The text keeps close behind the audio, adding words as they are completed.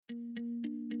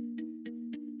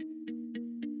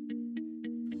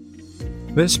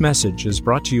This message is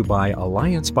brought to you by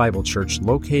Alliance Bible Church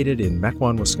located in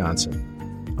Mequon,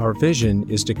 Wisconsin. Our vision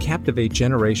is to captivate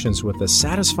generations with the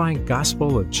satisfying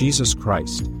gospel of Jesus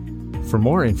Christ. For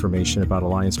more information about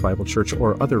Alliance Bible Church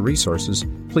or other resources,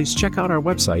 please check out our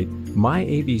website,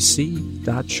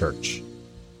 myabc.church.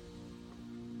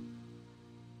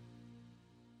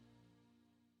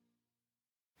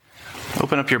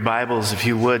 Open up your Bibles, if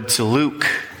you would, to Luke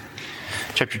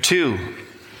chapter 2.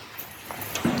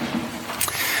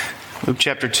 Luke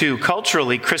chapter 2.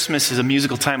 Culturally, Christmas is a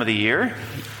musical time of the year.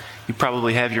 You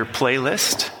probably have your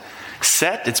playlist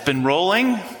set. It's been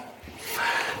rolling,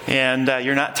 and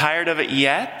you're not tired of it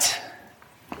yet.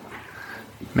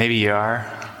 Maybe you are.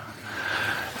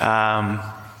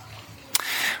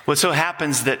 What so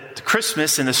happens that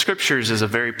Christmas in the Scriptures is a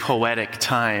very poetic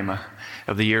time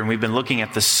of the year, and we've been looking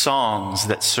at the songs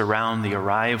that surround the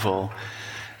arrival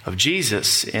of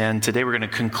Jesus. And today we're going to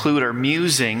conclude our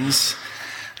musings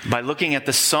by looking at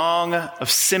the Song of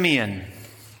Simeon.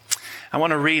 I want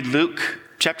to read Luke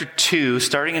chapter 2,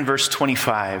 starting in verse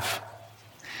 25.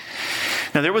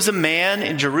 Now there was a man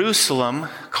in Jerusalem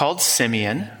called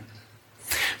Simeon,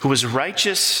 who was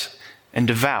righteous and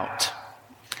devout.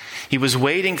 He was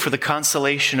waiting for the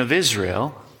consolation of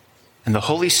Israel, and the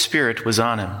Holy Spirit was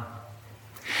on him.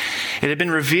 It had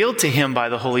been revealed to him by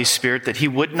the Holy Spirit that he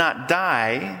would not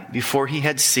die before he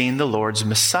had seen the Lord's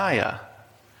Messiah.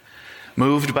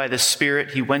 Moved by the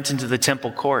Spirit, he went into the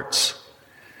temple courts.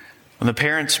 When the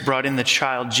parents brought in the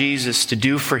child Jesus to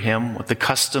do for him what the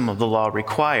custom of the law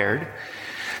required,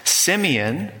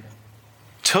 Simeon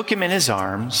took him in his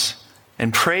arms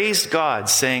and praised God,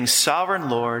 saying, "Sovereign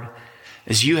Lord,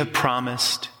 as you have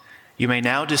promised, you may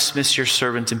now dismiss your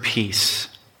servant in peace.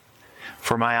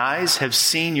 For my eyes have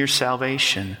seen your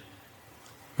salvation,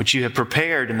 which you have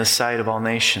prepared in the sight of all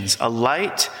nations, a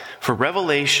light for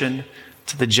revelation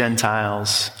to the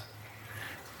Gentiles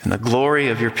and the glory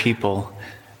of your people,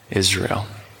 Israel."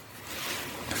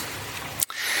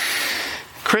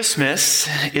 Christmas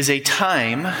is a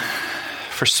time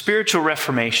for spiritual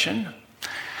reformation,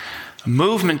 a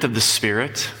movement of the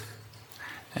Spirit,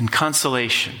 and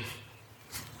consolation.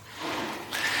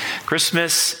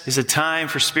 Christmas is a time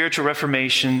for spiritual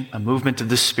reformation, a movement of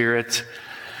the Spirit,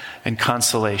 and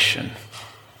consolation.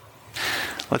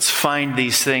 Let's find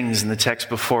these things in the text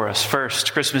before us.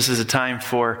 First, Christmas is a time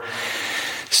for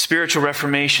spiritual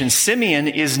reformation. Simeon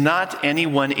is not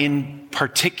anyone in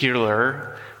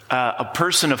particular, a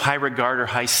person of high regard or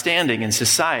high standing in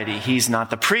society. He's not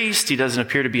the priest. He doesn't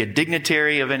appear to be a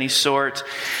dignitary of any sort.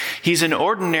 He's an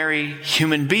ordinary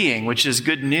human being, which is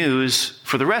good news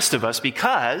for the rest of us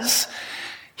because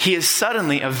he is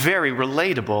suddenly a very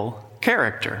relatable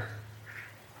character.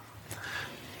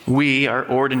 We are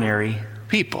ordinary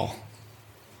people.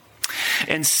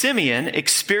 And Simeon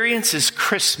experiences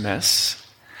Christmas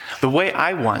the way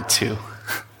I want to.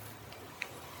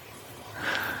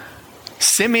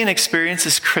 Simeon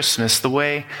experiences Christmas the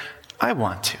way I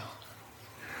want to.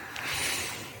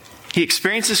 He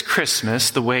experiences Christmas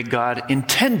the way God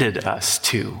intended us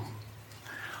to.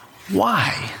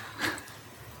 Why?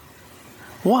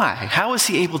 Why? How is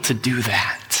he able to do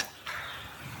that?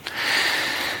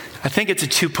 I think it's a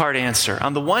two-part answer.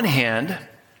 On the one hand,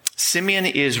 Simeon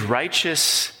is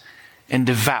righteous and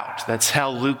devout. That's how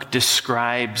Luke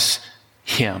describes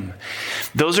him.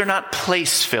 Those are not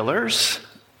place fillers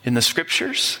in the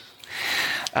Scriptures.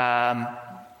 They're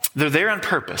there on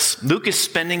purpose. Luke is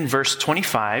spending verse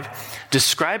 25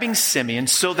 describing Simeon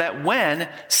so that when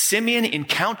Simeon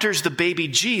encounters the baby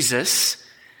Jesus,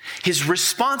 his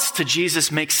response to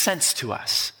Jesus makes sense to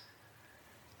us.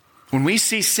 When we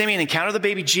see Simeon encounter the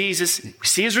baby Jesus, we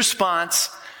see his response,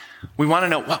 we want to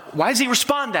know, why does he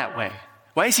respond that way?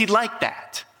 Why is he like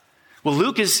that? Well,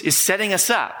 Luke is setting us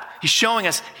up. He's showing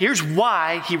us, here's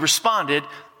why he responded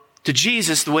to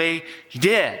Jesus the way he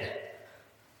did.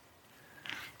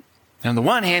 On the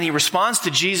one hand, he responds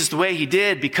to Jesus the way he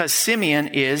did because Simeon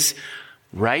is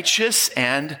righteous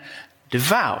and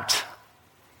devout.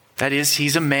 That is,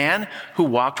 he's a man who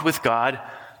walked with God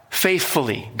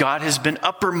faithfully. God has been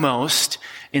uppermost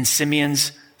in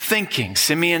Simeon's thinking.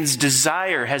 Simeon's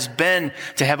desire has been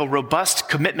to have a robust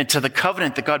commitment to the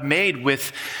covenant that God made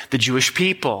with the Jewish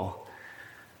people.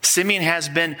 Simeon has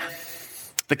been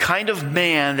the kind of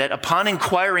man that upon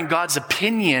inquiring God's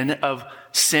opinion of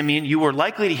Simeon, you were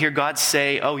likely to hear God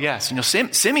say, "Oh yes,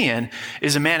 Simeon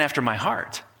is a man after my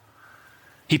heart.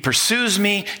 He pursues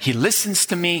me. He listens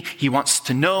to me. He wants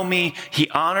to know me. He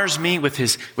honors me with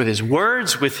his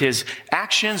words, with his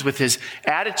actions, with his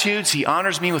attitudes. He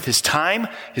honors me with his time,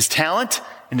 his talent,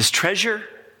 and his treasure."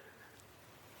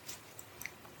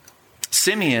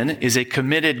 Simeon is a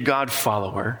committed God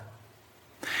follower,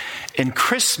 and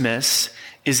Christmas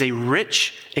is a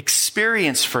rich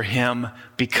experience for him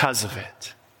because of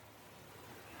it.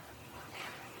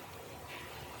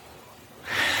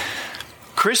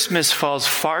 Christmas falls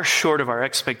far short of our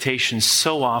expectations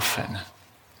so often.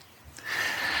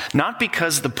 Not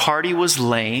because the party was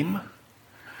lame,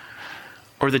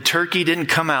 or the turkey didn't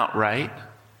come out right,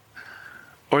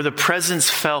 or the presents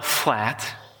fell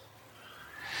flat.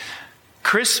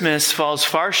 Christmas falls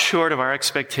far short of our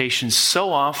expectations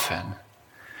so often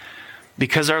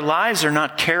because our lives are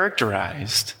not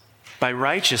characterized by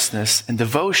righteousness and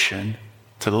devotion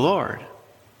to the Lord.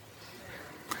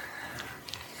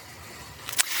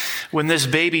 When this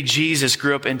baby Jesus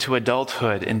grew up into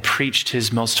adulthood and preached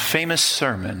his most famous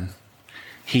sermon,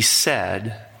 he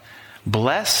said,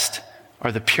 "Blessed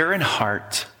are the pure in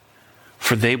heart,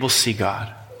 for they will see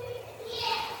God."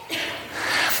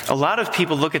 A lot of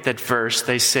people look at that verse,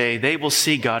 they say, they will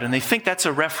see God, and they think that's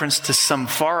a reference to some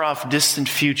far-off, distant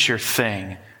future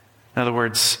thing. In other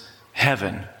words,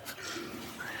 heaven.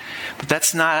 But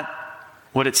that's not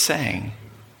what it's saying.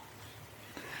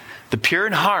 The pure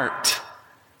in heart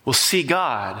will see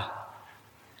God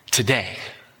today.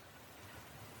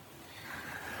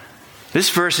 This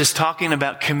verse is talking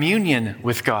about communion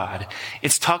with God.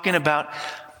 It's talking about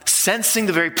sensing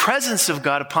the very presence of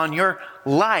God upon your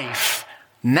life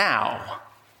now.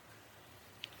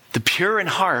 The pure in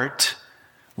heart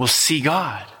will see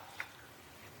God.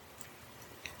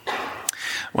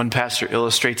 One pastor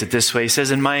illustrates it this way. He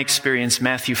says, in my experience,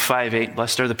 Matthew 5:8,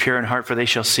 "Blessed are the pure in heart, for they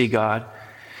shall see God,"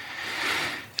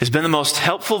 has been the most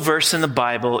helpful verse in the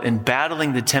Bible in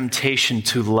battling the temptation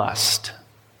to lust.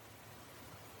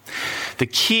 The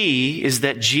key is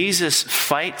that Jesus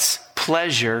fights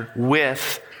pleasure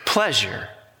with pleasure.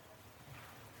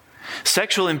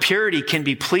 Sexual impurity can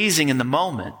be pleasing in the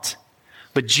moment,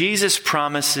 but Jesus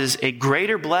promises a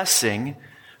greater blessing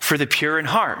for the pure in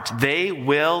heart. They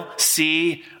will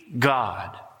see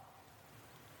God.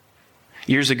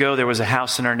 Years ago, there was a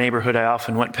house in our neighborhood I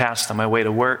often went past on my way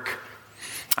to work.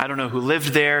 I don't know who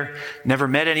lived there, never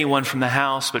met anyone from the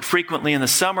house, but frequently in the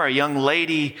summer, a young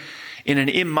lady in an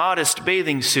immodest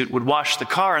bathing suit would wash the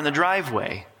car in the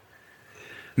driveway.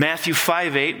 Matthew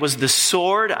 5:8 was the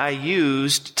sword I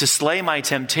used to slay my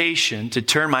temptation to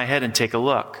turn my head and take a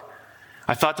look.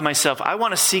 I thought to myself, I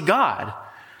want to see God.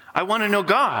 I want to know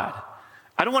God.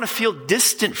 I don't want to feel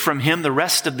distant from him the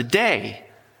rest of the day.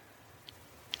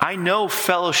 I know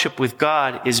fellowship with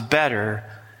God is better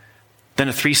than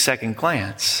a 3-second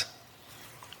glance.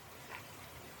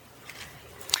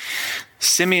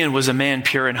 Simeon was a man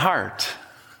pure in heart,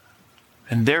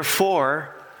 and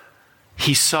therefore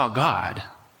he saw God.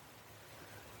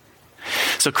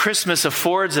 So Christmas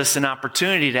affords us an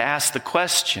opportunity to ask the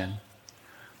question,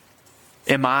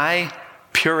 am I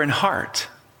pure in heart?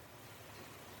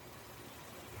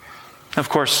 Of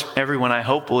course, everyone, I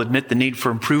hope, will admit the need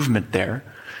for improvement there.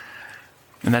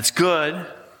 And that's good,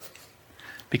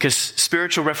 because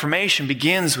spiritual reformation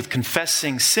begins with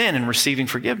confessing sin and receiving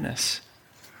forgiveness.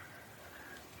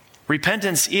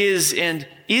 Repentance is and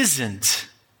isn't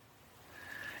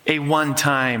a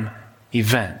one-time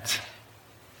event.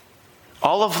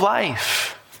 All of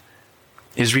life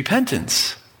is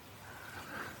repentance.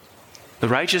 The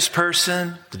righteous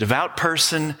person, the devout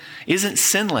person, isn't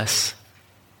sinless,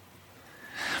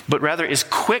 but rather is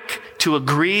quick to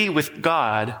agree with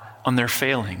God on their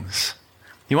failings.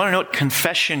 You want to know what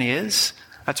confession is?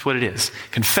 That's what it is.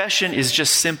 Confession is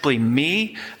just simply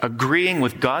me agreeing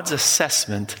with God's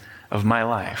assessment of my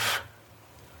life.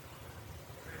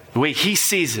 The way he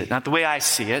sees it, not the way I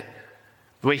see it.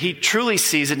 The way he truly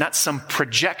sees it, not some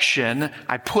projection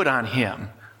I put on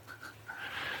him.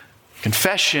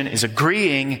 Confession is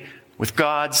agreeing with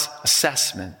God's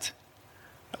assessment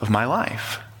of my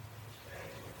life.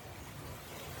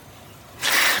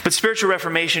 But spiritual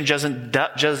reformation doesn't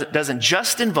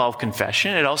just involve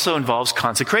confession, it also involves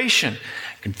consecration.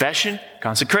 Confession,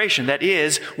 consecration. That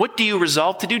is, what do you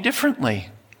resolve to do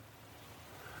differently?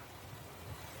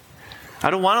 I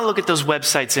don't want to look at those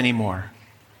websites anymore.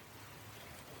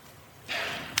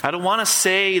 I don't want to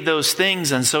say those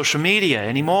things on social media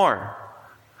anymore.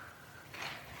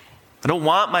 I don't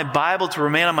want my Bible to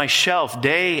remain on my shelf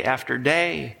day after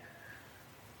day.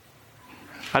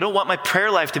 I don't want my prayer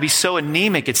life to be so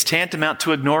anemic it's tantamount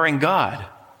to ignoring God.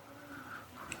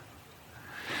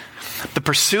 The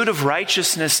pursuit of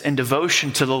righteousness and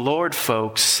devotion to the Lord,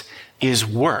 folks, is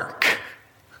work.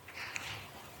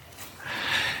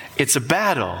 It's a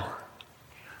battle.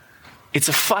 It's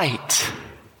a fight.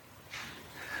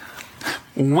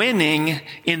 winning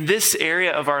in this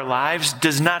area of our lives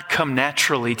does not come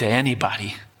naturally to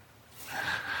anybody.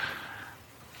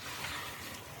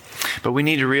 But we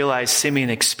need to realize Simeon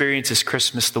experiences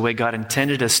Christmas the way God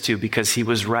intended us to because he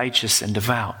was righteous and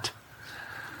devout.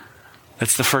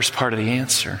 That's the first part of the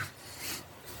answer.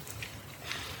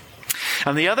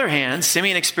 On the other hand,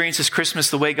 Simeon experiences Christmas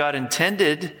the way God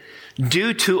intended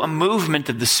due to a movement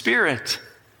of the Spirit.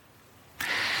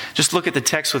 Just look at the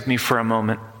text with me for a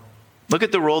moment. Look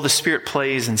at the role the Spirit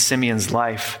plays in Simeon's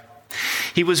life.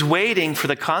 He was waiting for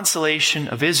the consolation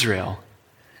of Israel,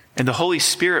 and the Holy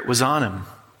Spirit was on him.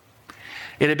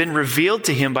 It had been revealed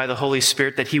to him by the Holy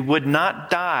Spirit that he would not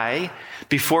die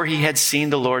before he had seen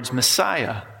the Lord's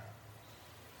Messiah.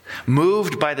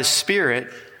 Moved by the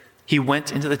Spirit, he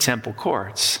went into the temple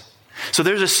courts. So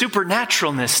there's a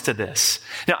supernaturalness to this.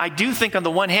 Now, I do think on the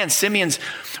one hand, Simeon's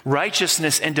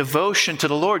righteousness and devotion to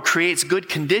the Lord creates good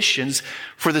conditions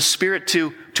for the Spirit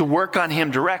to work on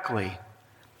him directly.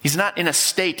 He's not in a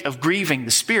state of grieving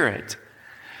the Spirit.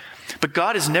 But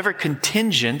God is never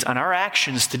contingent on our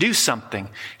actions to do something.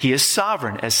 He is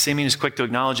sovereign, as Simeon is quick to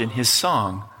acknowledge in his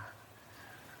song.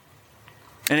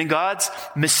 And in God's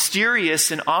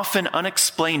mysterious and often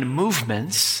unexplained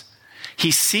movements,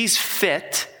 he sees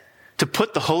fit to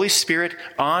put the Holy Spirit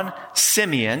on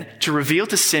Simeon, to reveal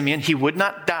to Simeon he would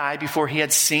not die before he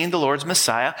had seen the Lord's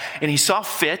Messiah. And he saw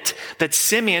fit that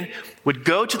Simeon would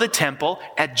go to the temple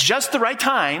at just the right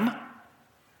time,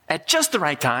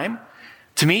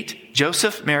 to meet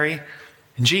Joseph, Mary,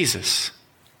 and Jesus.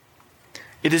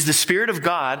 It is the Spirit of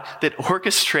God that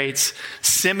orchestrates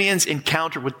Simeon's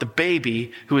encounter with the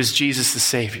baby who is Jesus the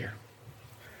Savior.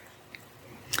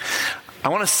 I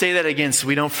want to say that again so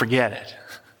we don't forget it.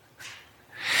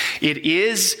 It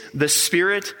is the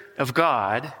Spirit of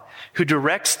God who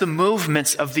directs the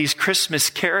movements of these Christmas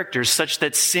characters such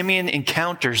that Simeon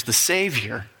encounters the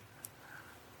Savior.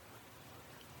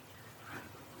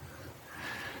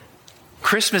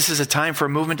 Christmas is a time for a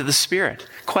movement of the Spirit.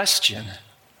 Question: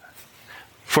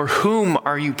 for whom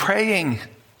are you praying?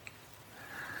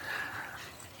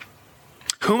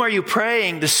 Whom are you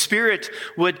praying the Spirit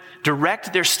would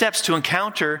direct their steps to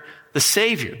encounter the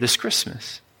Savior this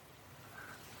Christmas?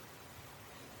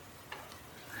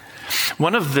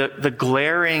 One of the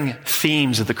glaring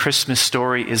themes of the Christmas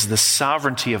story is the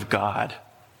sovereignty of God.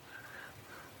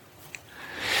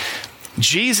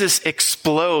 Jesus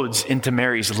explodes into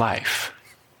Mary's life.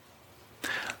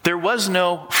 There was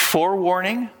no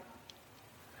forewarning.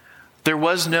 There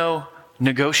was no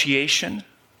negotiation.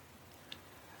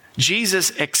 Jesus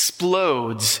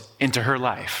explodes into her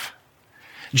life.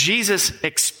 Jesus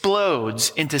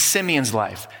explodes into Simeon's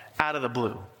life out of the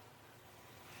blue.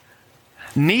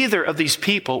 Neither of these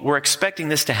people were expecting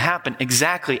this to happen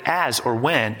exactly as or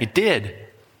when it did.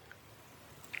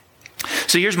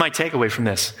 So here's my takeaway from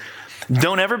this.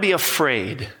 Don't ever be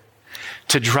afraid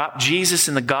to drop Jesus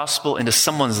and the gospel into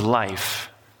someone's life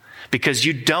because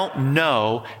you don't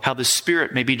know how the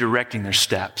Spirit may be directing their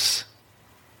steps.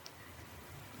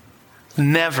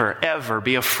 Never, ever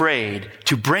be afraid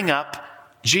to bring up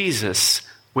Jesus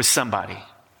with somebody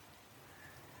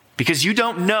because you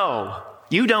don't know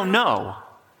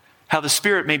how the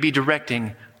Spirit may be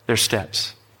directing their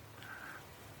steps.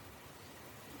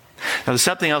 Now, there's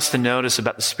something else to notice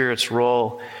about the Spirit's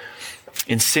role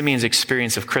in Simeon's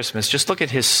experience of Christmas. Just look at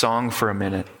his song for a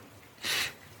minute.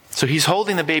 So he's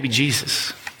holding the baby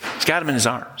Jesus. He's got him in his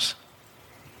arms.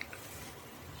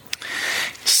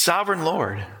 Sovereign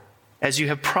Lord, as you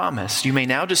have promised, you may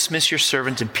now dismiss your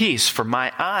servant in peace, for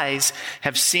my eyes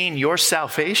have seen your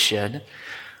salvation,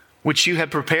 which you have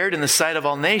prepared in the sight of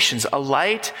all nations, a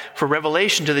light for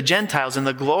revelation to the Gentiles and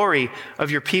the glory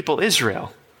of your people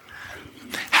Israel.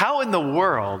 How in the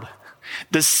world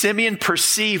does Simeon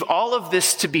perceive all of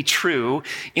this to be true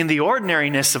in the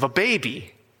ordinariness of a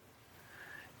baby?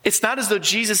 It's not as though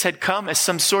Jesus had come as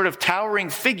some sort of towering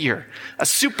figure, a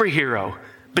superhero,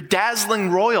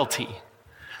 bedazzling royalty.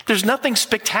 There's nothing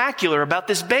spectacular about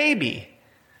this baby.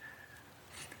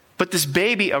 But this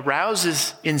baby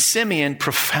arouses in Simeon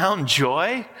profound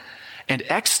joy and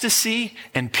ecstasy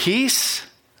and peace.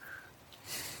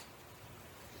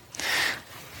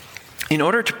 In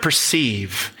order to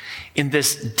perceive in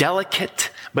this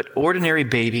delicate but ordinary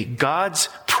baby God's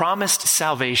promised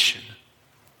salvation,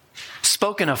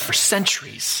 spoken of for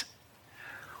centuries,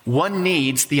 one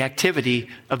needs the activity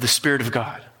of the Spirit of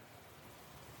God.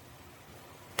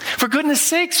 For goodness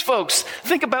sakes, folks,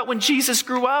 think about when Jesus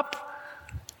grew up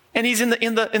and he's in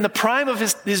the prime of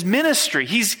his ministry.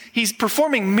 He's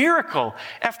performing miracle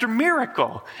after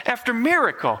miracle after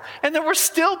miracle. And there were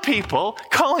still people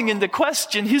calling into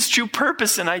question his true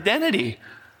purpose and identity.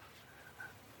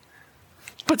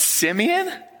 But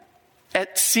Simeon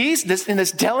sees this in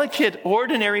this delicate,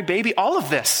 ordinary baby, all of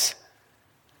this.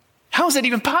 How is that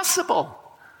even possible?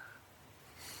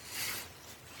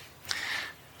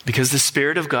 Because the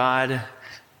Spirit of God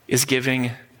is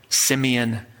giving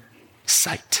Simeon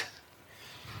sight.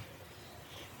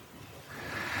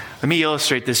 Let me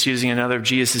illustrate this using another of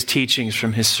Jesus' teachings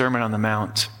from his Sermon on the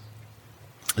Mount.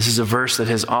 This is a verse that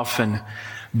has often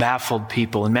baffled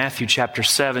people. In Matthew chapter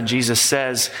 7, Jesus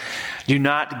says, "Do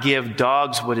not give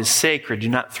dogs what is sacred. Do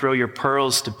not throw your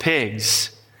pearls to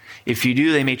pigs. If you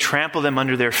do, they may trample them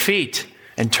under their feet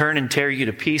and turn and tear you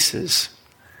to pieces."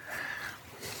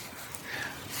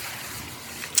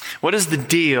 What is the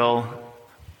deal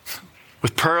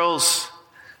with pearls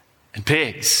and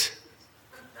pigs?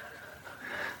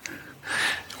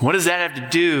 What does that have to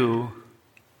do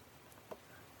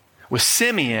with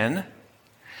Simeon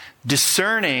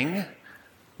discerning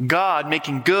God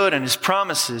making good on his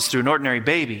promises through an ordinary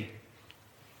baby?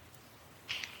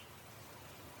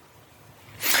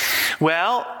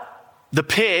 Well, the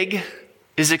pig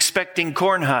is expecting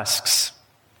corn husks,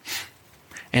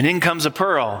 and in comes a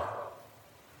pearl.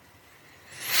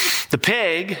 The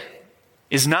pig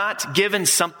is not given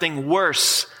something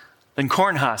worse than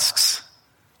corn husks,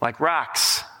 like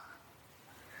rocks.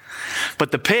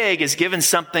 But the pig is given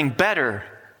something better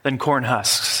than corn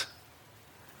husks.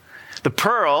 The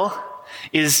pearl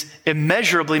is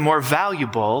immeasurably more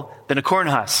valuable than a corn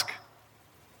husk.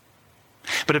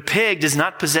 But a pig does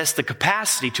not possess the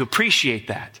capacity to appreciate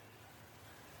that.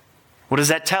 What does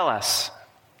that tell us?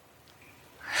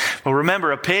 Well,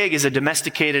 remember, a pig is a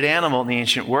domesticated animal in the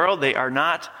ancient world. They are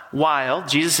not wild.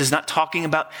 Jesus is not talking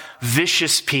about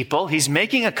vicious people. He's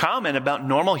making a comment about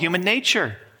normal human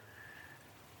nature,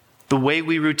 the way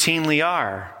we routinely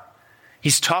are.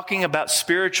 He's talking about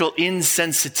spiritual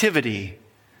insensitivity,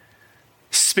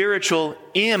 spiritual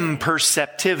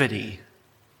imperceptivity.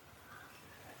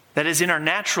 That is, in our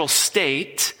natural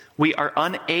state, we are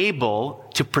unable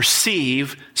to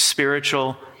perceive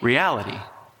spiritual reality.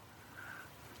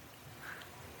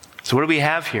 So what do we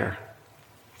have here?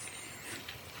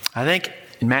 I think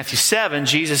in Matthew 7,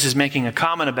 Jesus is making a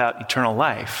comment about eternal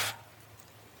life.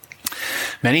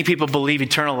 Many people believe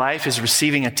eternal life is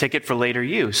receiving a ticket for later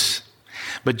use.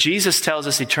 But Jesus tells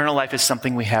us eternal life is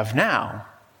something we have now.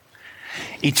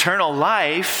 Eternal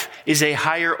life is a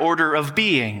higher order of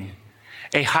being,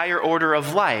 a higher order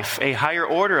of life, a higher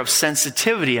order of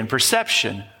sensitivity and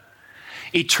perception.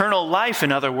 Eternal life,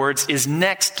 in other words, is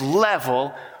next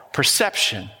level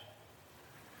perception.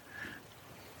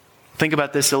 Think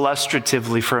about this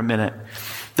illustratively for a minute.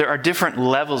 There are different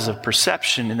levels of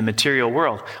perception in the material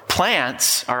world.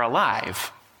 Plants are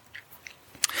alive.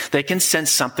 They can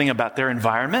sense something about their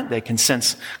environment. They can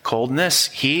sense coldness,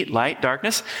 heat, light,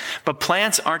 darkness. But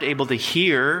plants aren't able to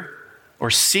hear or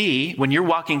see. When you're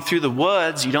walking through the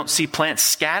woods, you don't see plants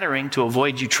scattering to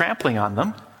avoid you trampling on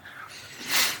them.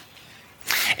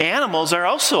 Animals are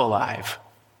also alive.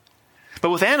 But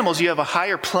with animals, you have a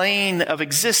higher plane of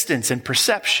existence and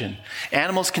perception.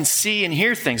 Animals can see and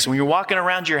hear things. When you're walking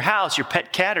around your house, your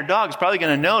pet cat or dog is probably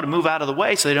going to know to move out of the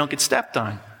way so they don't get stepped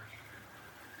on.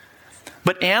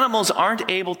 But animals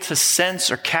aren't able to sense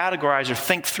or categorize or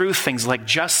think through things like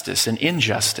justice and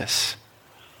injustice.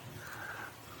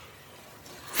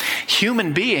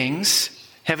 Human beings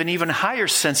have an even higher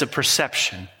sense of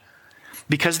perception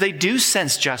because they do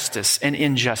sense justice and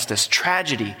injustice,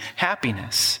 tragedy,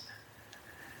 happiness.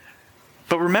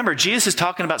 But remember, Jesus is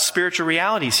talking about spiritual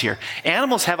realities here.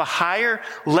 Animals have a higher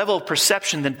level of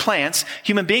perception than plants.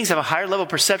 Human beings have a higher level of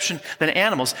perception than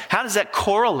animals. How does that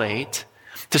correlate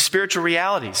to spiritual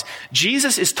realities?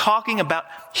 Jesus is talking about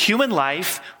human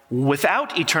life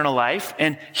without eternal life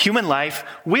and human life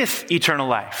with eternal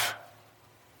life.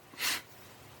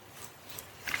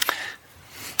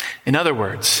 In other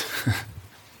words,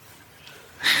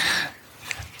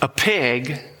 a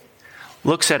pig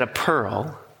looks at a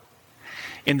pearl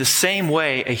in the same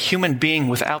way a human being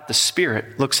without the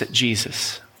Spirit looks at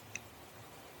Jesus.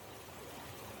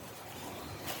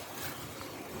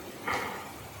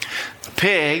 A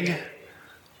pig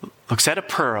looks at a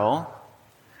pearl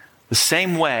the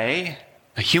same way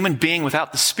a human being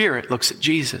without the Spirit looks at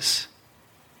Jesus.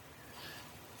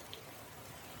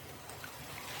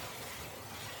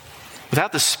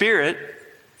 Without the Spirit,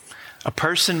 a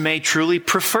person may truly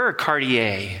prefer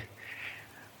Cartier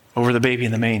over the baby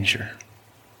in the manger.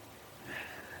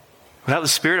 Without the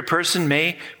Spirit, a person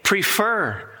may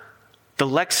prefer the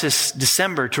Lexus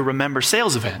December to Remember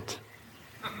sales event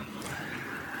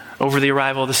over the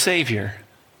arrival of the Savior.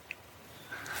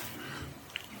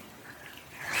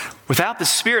 Without the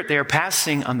Spirit, they are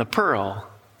passing on the pearl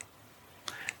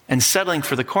and settling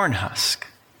for the corn husk.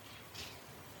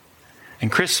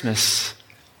 And Christmas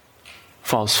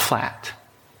falls flat.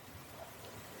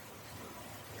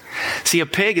 See, a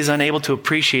pig is unable to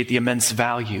appreciate the immense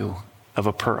value of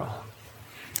a pearl.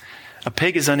 A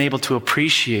pig is unable to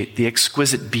appreciate the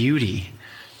exquisite beauty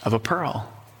of a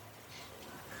pearl.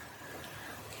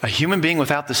 A human being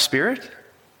without the Spirit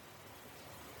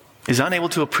is unable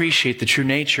to appreciate the true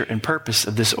nature and purpose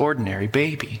of this ordinary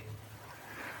baby.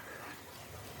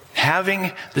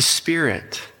 Having the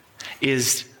Spirit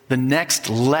is the next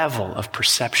level of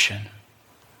perception.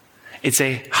 It's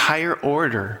a higher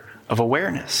order of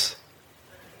awareness.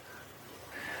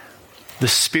 The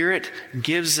Spirit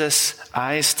gives us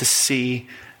eyes to see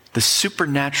the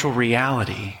supernatural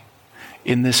reality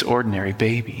in this ordinary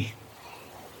baby.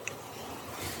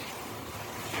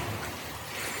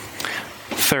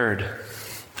 Third,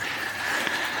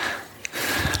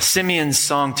 Simeon's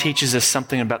song teaches us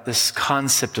something about this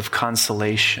concept of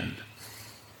consolation.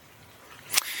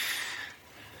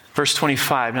 Verse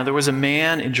 25, now there was a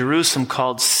man in Jerusalem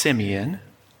called Simeon,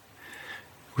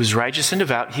 who was righteous and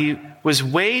devout. He was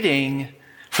waiting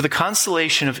for the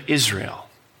consolation of Israel.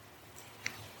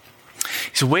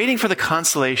 He's waiting for the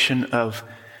consolation of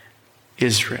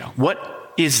Israel.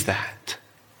 What is that?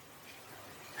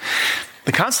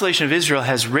 The consolation of Israel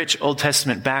has rich Old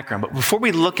Testament background, but before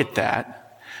we look at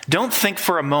that, don't think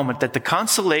for a moment that the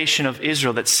consolation of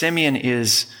Israel that Simeon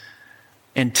is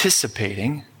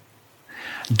anticipating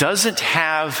doesn't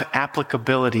have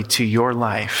applicability to your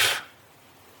life.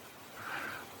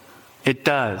 It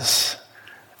does,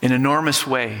 in enormous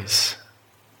ways.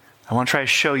 I want to try to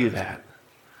show you that.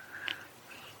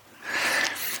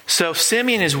 So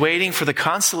Simeon is waiting for the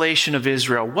consolation of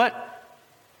Israel. What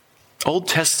Old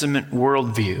Testament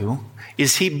worldview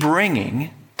is he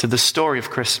bringing to the story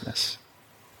of Christmas?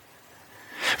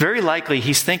 Very likely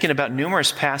he's thinking about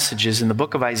numerous passages in the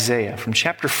book of Isaiah from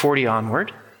chapter 40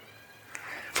 onward.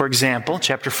 For example,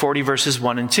 chapter 40 verses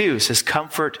 1 and 2 says,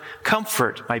 "Comfort,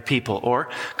 comfort my people," or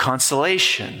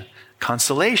 "Consolation,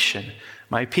 consolation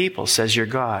my people, says your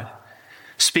God.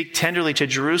 Speak tenderly to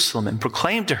Jerusalem and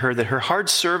proclaim to her that her hard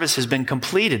service has been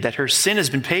completed, that her sin has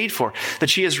been paid for,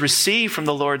 that she has received from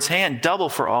the Lord's hand double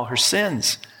for all her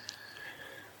sins."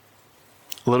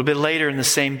 A little bit later in the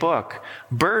same book,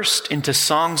 "Burst into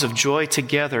songs of joy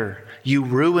together, you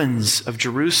ruins of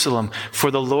Jerusalem,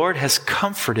 for the Lord has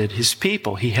comforted his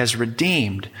people. He has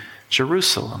redeemed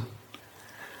Jerusalem."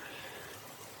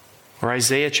 Or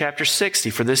Isaiah chapter 60,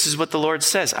 "For this is what the Lord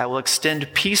says, I will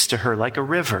extend peace to her like a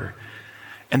river,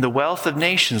 and the wealth of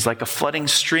nations like a flooding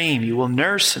stream. You will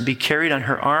nurse and be carried on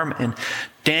her arm and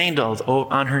dandled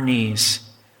on her knees.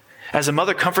 As a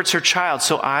mother comforts her child,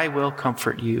 so I will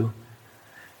comfort you,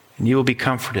 and you will be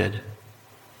comforted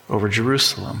over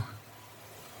Jerusalem."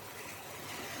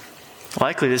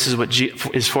 Likely this is what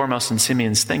is foremost in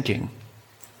Simeon's thinking.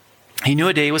 He knew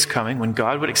a day was coming when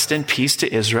God would extend peace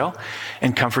to Israel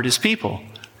and comfort his people.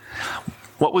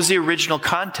 What was the original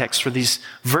context for these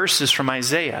verses from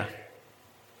Isaiah?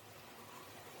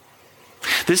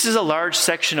 This is a large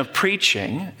section of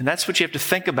preaching, and that's what you have to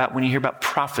think about when you hear about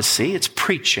prophecy. It's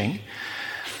preaching.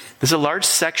 This is a large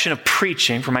section of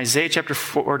preaching from Isaiah chapter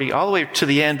 40 all the way to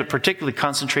the end, but particularly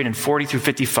concentrated in 40 through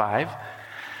 55.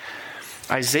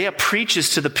 Isaiah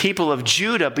preaches to the people of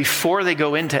Judah before they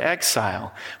go into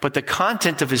exile, but the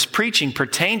content of his preaching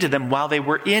pertained to them while they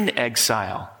were in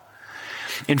exile.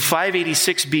 In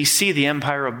 586 BC, the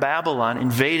Empire of Babylon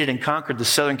invaded and conquered the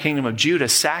southern kingdom of Judah,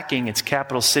 sacking its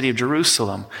capital city of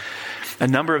Jerusalem. A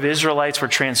number of Israelites were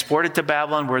transported to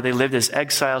Babylon, where they lived as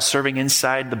exiles, serving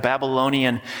inside the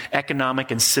Babylonian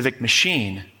economic and civic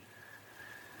machine.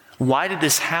 Why did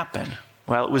this happen?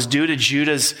 Well, it was due to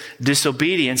Judah's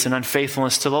disobedience and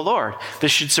unfaithfulness to the Lord.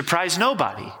 This should surprise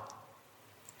nobody.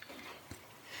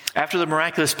 After the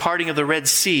miraculous parting of the Red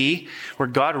Sea, where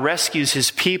God rescues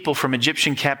his people from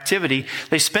Egyptian captivity,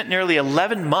 they spent nearly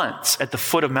 11 months at the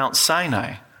foot of Mount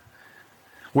Sinai,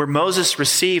 where Moses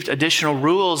received additional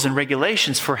rules and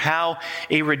regulations for how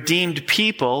a redeemed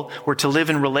people were to live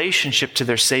in relationship to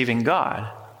their saving God.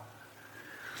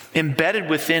 Embedded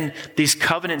within these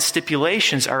covenant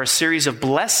stipulations are a series of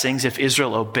blessings if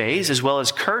Israel obeys, as well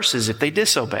as curses if they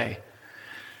disobey.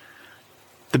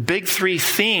 The big three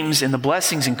themes in the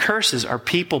blessings and curses are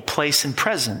people, place, and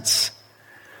presence.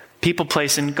 People,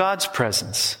 place, and God's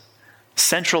presence.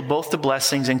 Central both to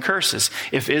blessings and curses.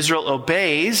 If Israel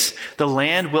obeys, the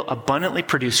land will abundantly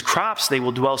produce crops. They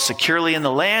will dwell securely in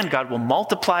the land. God will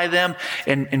multiply them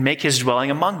and make his dwelling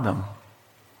among them.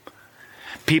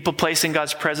 People, place, and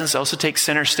God's presence also take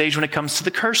center stage when it comes to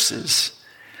the curses.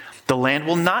 The land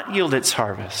will not yield its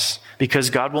harvest.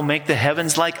 because God will make the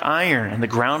heavens like iron and the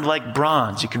ground like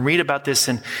bronze. You can read about this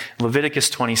in Leviticus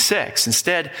 26.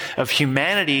 Instead of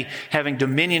humanity having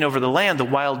dominion over the land, the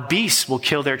wild beasts will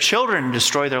kill their children and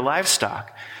destroy their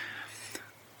livestock.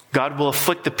 God will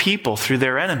afflict the people through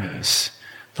their enemies.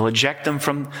 He'll eject them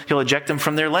from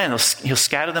their land. He'll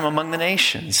scatter them among the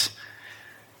nations.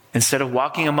 Instead of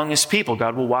walking among his people,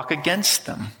 God will walk against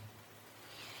them.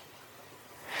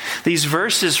 These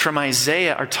verses from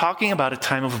Isaiah are talking about a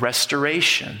time of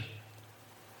restoration,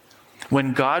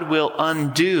 when God will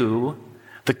undo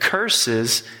the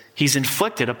curses he's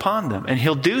inflicted upon them. And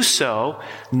he'll do so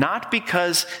not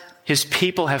because his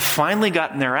people have finally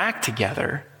gotten their act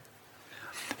together,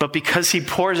 but because he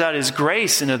pours out his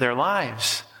grace into their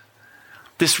lives.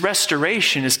 This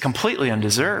restoration is completely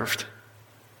undeserved.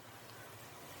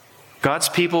 God's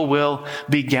people will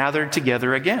be gathered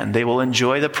together again. They will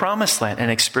enjoy the promised land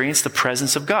and experience the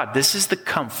presence of God. This is the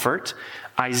comfort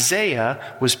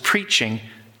Isaiah was preaching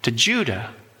to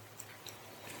Judah.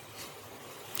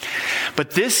 But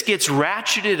this gets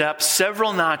ratcheted up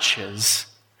several notches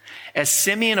as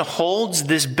Simeon holds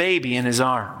this baby in his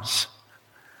arms.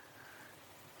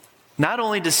 Not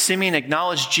only does Simeon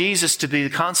acknowledge Jesus to be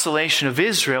the consolation of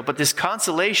Israel, but this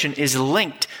consolation is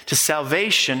linked to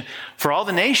salvation for all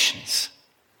the nations.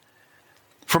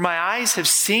 For my eyes have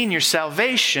seen your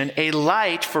salvation, a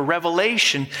light for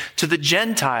revelation to the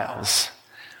Gentiles.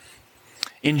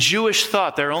 In Jewish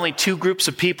thought, there are only two groups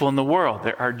of people in the world.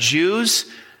 There are Jews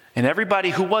and everybody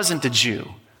who wasn't a Jew.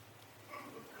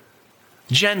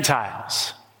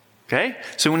 Gentiles. Okay?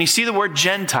 So when you see the word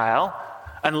Gentile,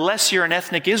 unless you're an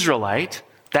ethnic Israelite,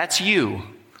 that's you.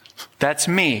 That's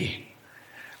me.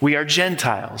 We are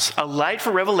Gentiles. A light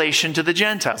for revelation to the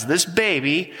Gentiles. This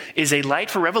baby is a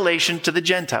light for revelation to the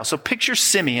Gentiles. So picture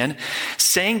Simeon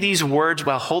saying these words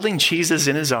while holding Jesus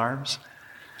in his arms,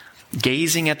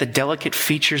 gazing at the delicate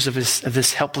features of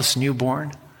this helpless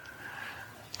newborn.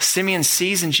 Simeon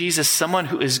sees in Jesus someone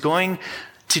who is going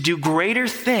to do greater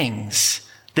things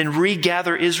than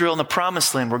regather Israel in the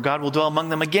promised land where God will dwell among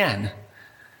them again.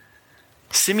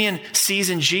 Simeon sees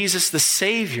in Jesus the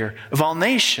Savior of all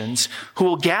nations who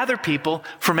will gather people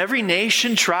from every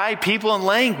nation, tribe, people, and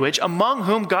language among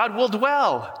whom God will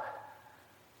dwell.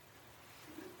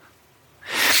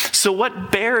 So what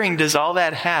bearing does all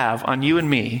that have on you and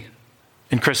me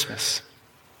in Christmas?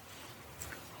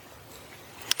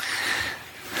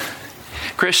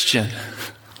 Christian,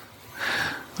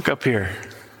 look up here.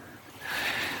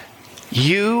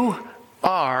 You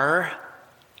are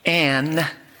an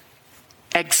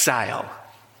exile.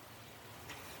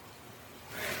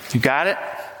 You got it?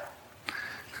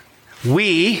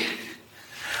 We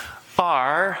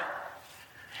are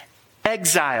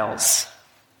exiles.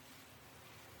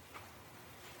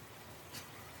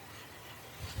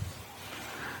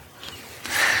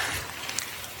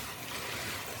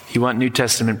 You want New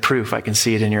Testament proof? I can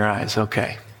see it in your eyes.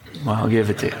 Okay. Well, I'll give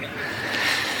it to you.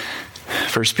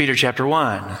 1 Peter chapter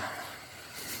 1.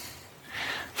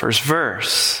 First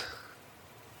verse.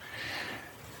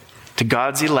 To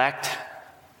God's elect,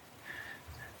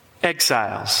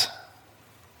 exiles,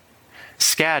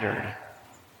 scattered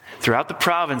throughout the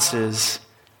provinces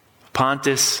of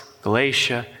Pontus,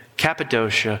 Galatia,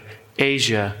 Cappadocia,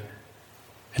 Asia,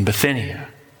 and Bithynia.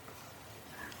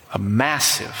 A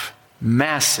massive,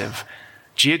 massive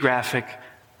geographic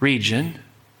region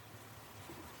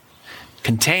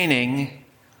containing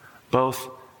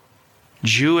both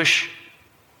Jewish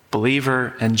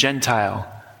believer and Gentile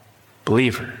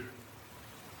believer.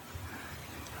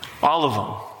 All of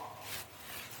them.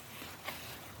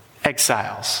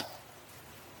 Exiles.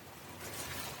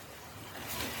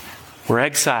 We're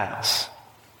exiles.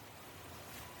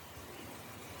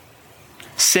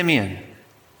 Simeon.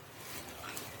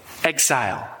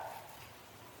 Exile.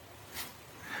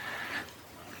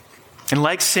 And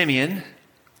like Simeon,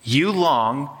 you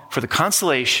long for the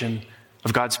consolation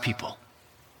of God's people.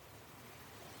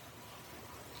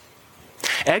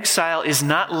 Exile is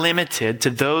not limited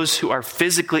to those who are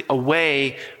physically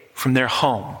away from their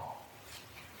home.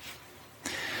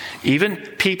 Even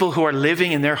people who are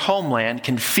living in their homeland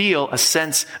can feel a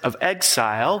sense of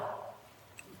exile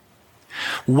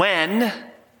when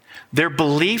their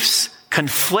beliefs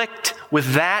conflict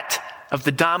with that of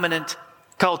the dominant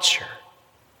culture.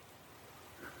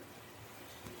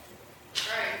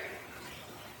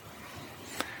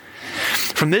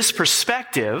 From this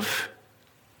perspective,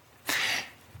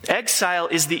 exile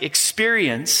is the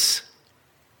experience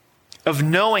of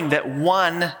knowing that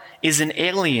one is an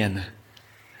alien,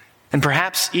 and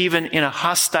perhaps even in a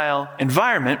hostile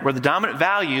environment where the dominant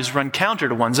values run counter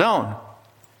to one's own.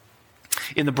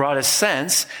 In the broadest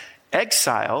sense,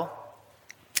 exile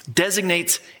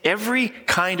designates every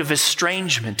kind of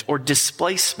estrangement or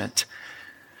displacement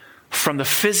from the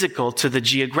physical to the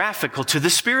geographical to the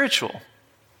spiritual.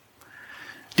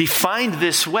 Defined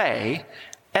this way,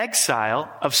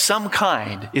 exile of some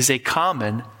kind is a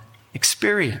common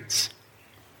experience.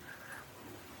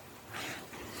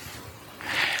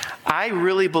 I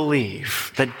really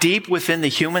believe that deep within the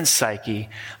human psyche,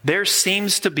 there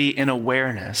seems to be an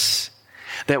awareness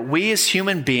that we as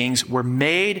human beings were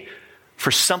made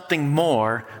for something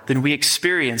more than we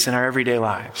experience in our everyday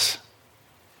lives.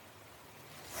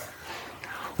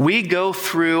 We go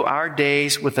through our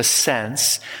days with a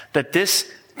sense that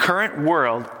this current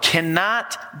world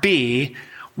cannot be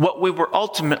what we were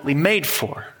ultimately made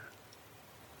for.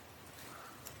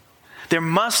 There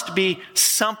must be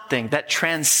something that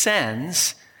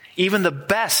transcends even the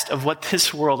best of what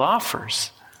this world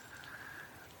offers.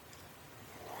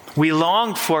 We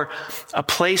long for a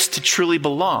place to truly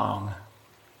belong,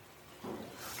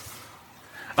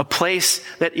 a place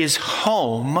that is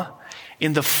home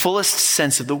in the fullest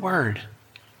sense of the word.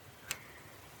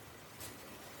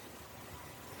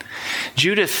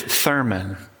 Judith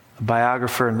Thurman, a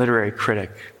biographer and literary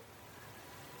critic,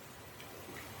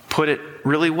 put it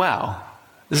really well.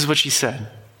 This is what she said.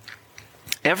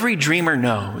 Every dreamer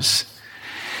knows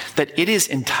that it is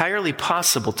entirely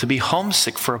possible to be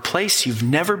homesick for a place you've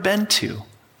never been to,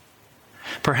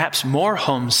 perhaps more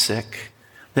homesick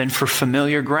than for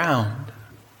familiar ground.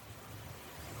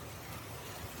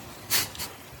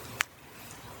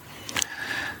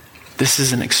 This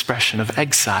is an expression of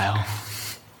exile.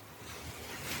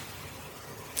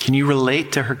 Can you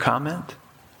relate to her comment?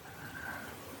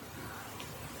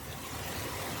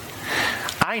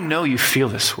 I know you feel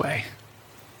this way.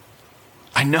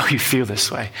 I know you feel this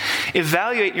way.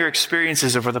 Evaluate your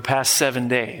experiences over the past 7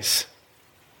 days.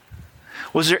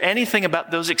 Was there anything about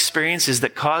those experiences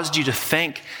that caused you to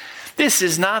think, this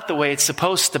is not the way it's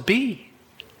supposed to be?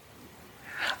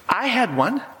 I had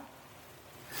one.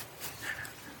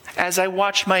 As I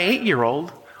watched my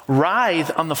 8-year-old writhe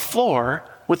on the floor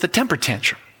with a temper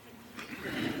tantrum.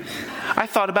 I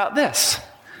thought about this.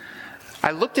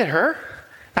 I looked at her.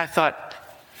 I thought,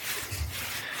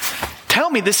 tell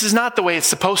me this is not the way it's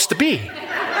supposed to be. In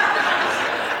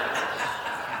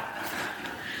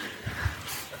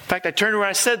fact, I turned around and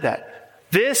I said that.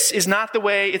 This is not the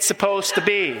way it's supposed to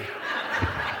be.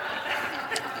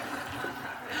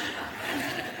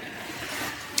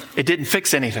 It didn't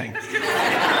fix anything.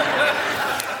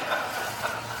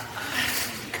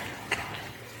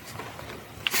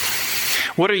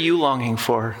 What are you longing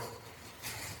for?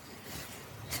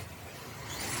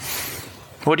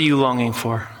 What are you longing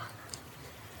for?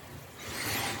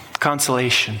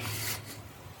 Consolation.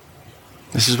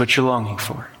 This is what you're longing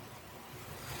for.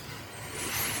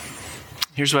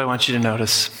 Here's what I want you to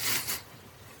notice.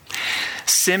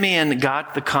 Simeon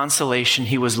got the consolation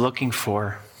he was looking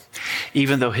for,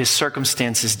 even though his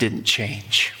circumstances didn't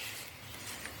change.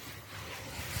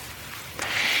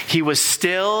 He was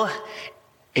still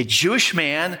a Jewish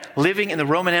man living in the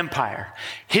Roman Empire.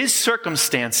 His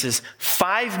circumstances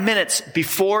 5 minutes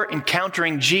before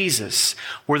encountering Jesus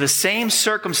were the same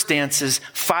circumstances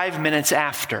 5 minutes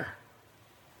after.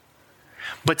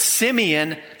 But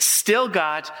Simeon still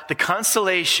got the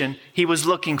consolation he was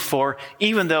looking for,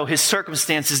 even though his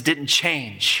circumstances didn't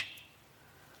change.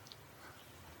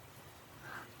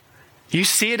 You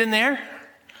see it in there?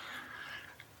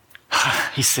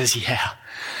 He says, yeah.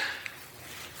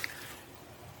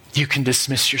 You can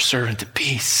dismiss your servant to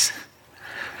peace.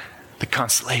 The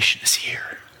consolation is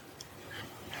here.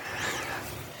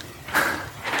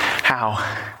 How?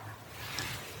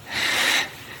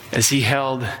 As he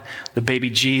held the baby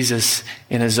Jesus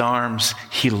in his arms,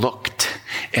 he looked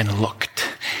and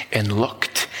looked and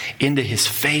looked into his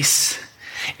face,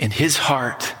 and his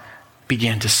heart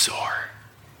began to soar.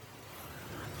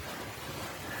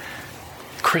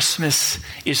 Christmas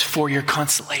is for your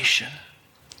consolation.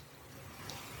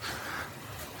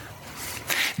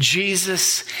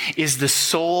 Jesus is the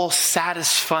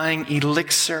soul-satisfying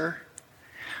elixir.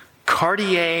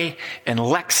 Cartier and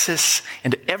Lexus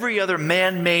and every other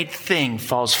man-made thing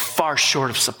falls far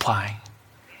short of supplying.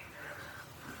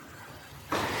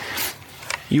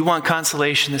 You want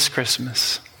consolation this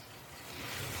Christmas?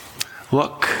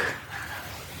 Look,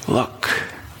 look,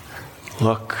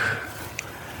 look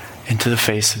into the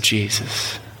face of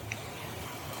Jesus.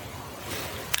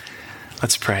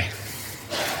 Let's pray.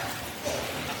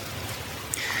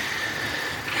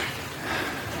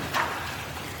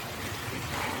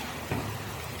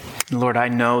 Lord, I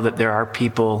know that there are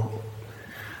people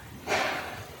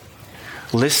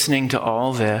listening to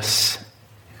all this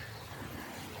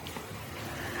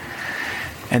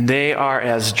And they are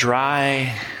as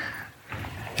dry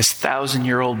as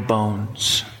 1,000-year-old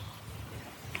bones,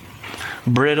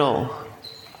 brittle,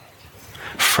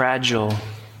 fragile.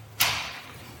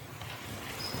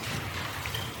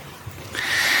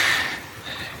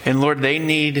 And Lord, they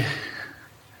need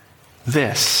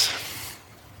this.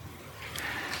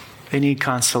 They need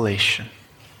consolation.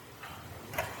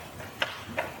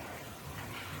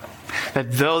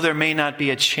 That though there may not be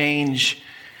a change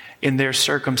in their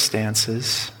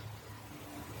circumstances,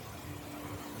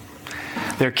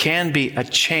 there can be a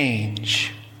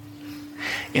change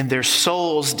in their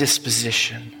soul's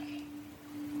disposition.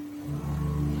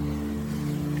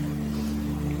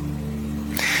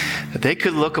 That they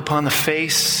could look upon the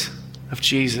face of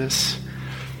Jesus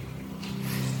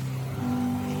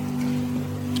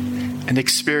and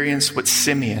experience what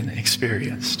Simeon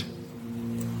experienced.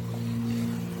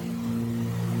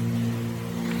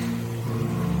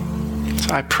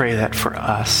 So I pray that for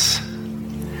us.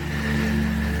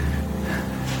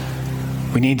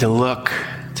 We need to look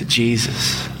to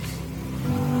Jesus.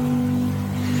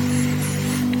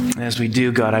 And as we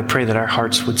do, God, I pray that our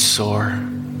hearts would soar.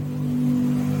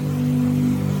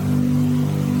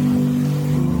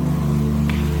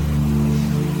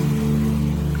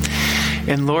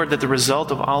 And Lord, that the result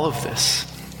of all of this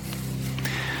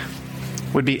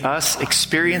would be us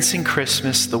experiencing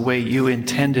Christmas the way you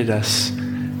intended us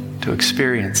to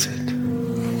experience it.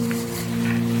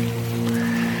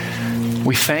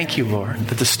 We thank you, Lord,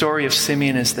 that the story of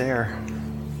Simeon is there,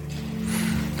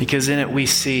 because in it we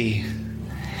see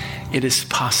it is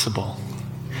possible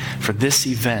for this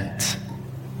event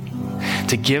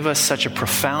to give us such a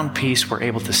profound peace we're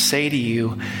able to say to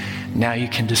you, now you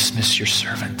can dismiss your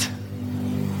servant.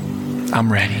 I'm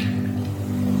ready.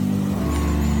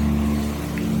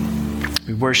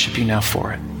 We worship you now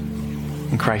for it.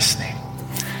 In Christ's name,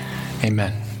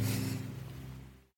 amen.